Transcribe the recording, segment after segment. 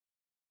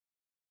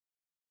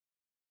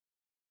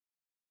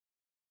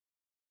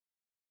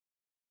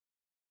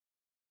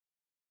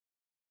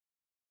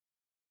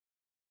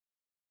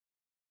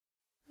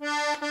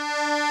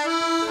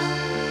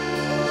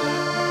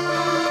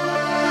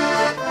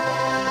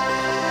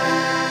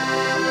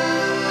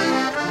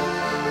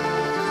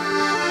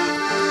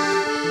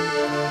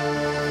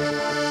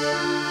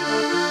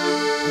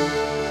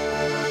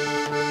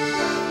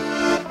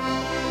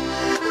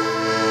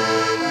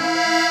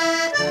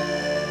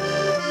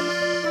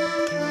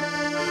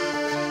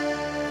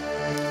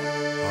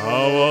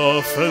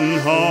often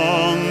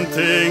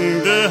haunting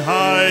the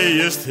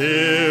highest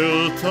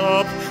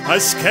hilltop, I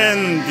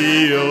scanned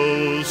the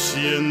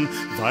ocean,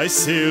 I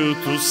sailed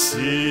to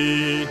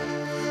sea.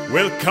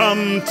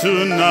 Welcome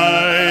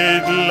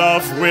tonight,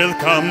 love,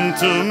 welcome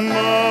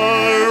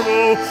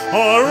tomorrow,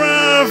 or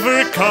ever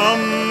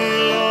come,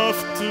 love,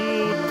 to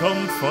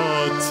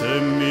comfort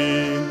me.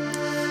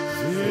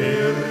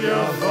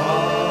 Virja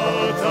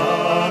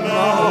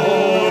vatana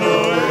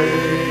horoini,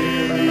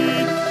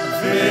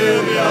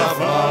 virja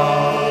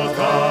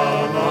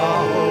vatana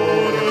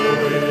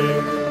horoini,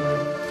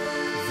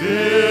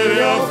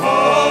 virja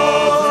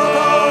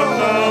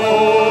vatana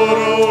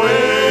horoini,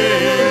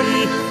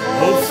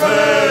 oh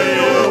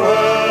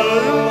farewell,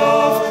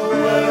 love,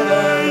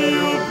 where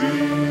you be.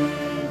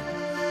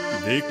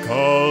 They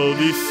call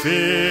thee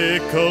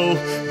fickle,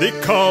 they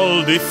call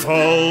thee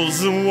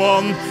false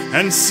one,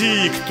 and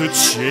seek to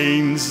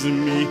change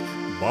me,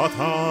 but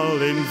all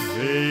in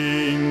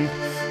vain.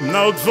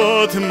 Now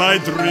what my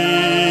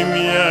dream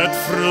yet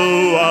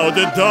throughout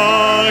the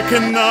dark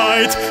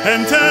night,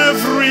 and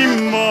every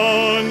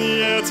morn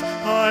yet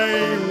I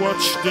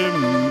watch the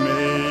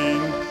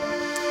main.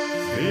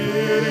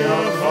 Virja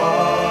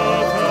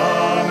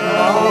vatana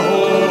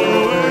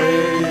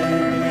horoini,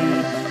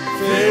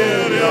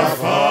 virja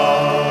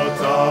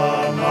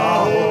vatana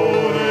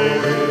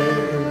horoini,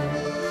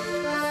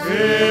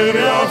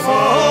 virja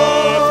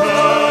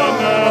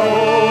vatana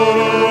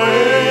horoini,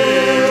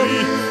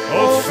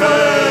 oh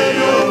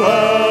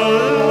farewell,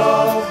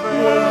 love,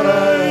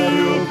 where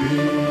you be.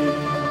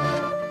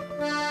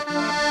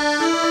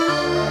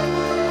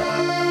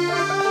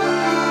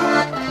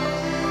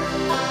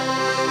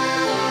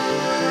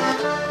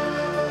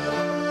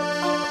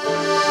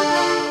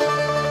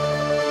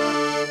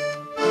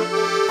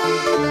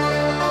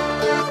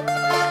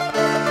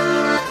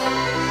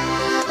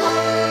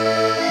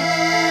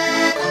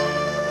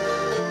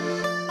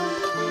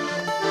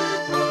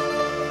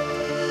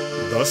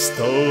 Dost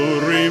thou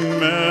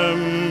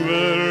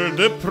remember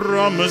the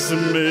promise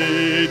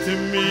made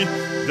me,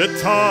 the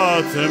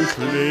tartan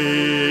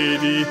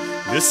lady,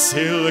 the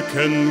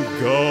silken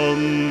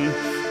gown,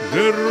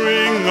 the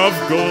ring of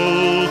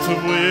gold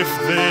with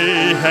the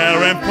hair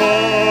and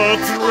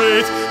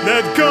portrait,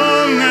 that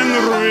gong and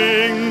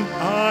ring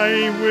I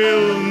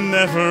will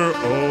never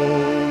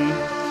own.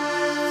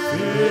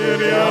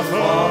 Virja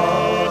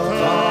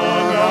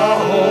vatana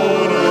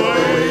horoini,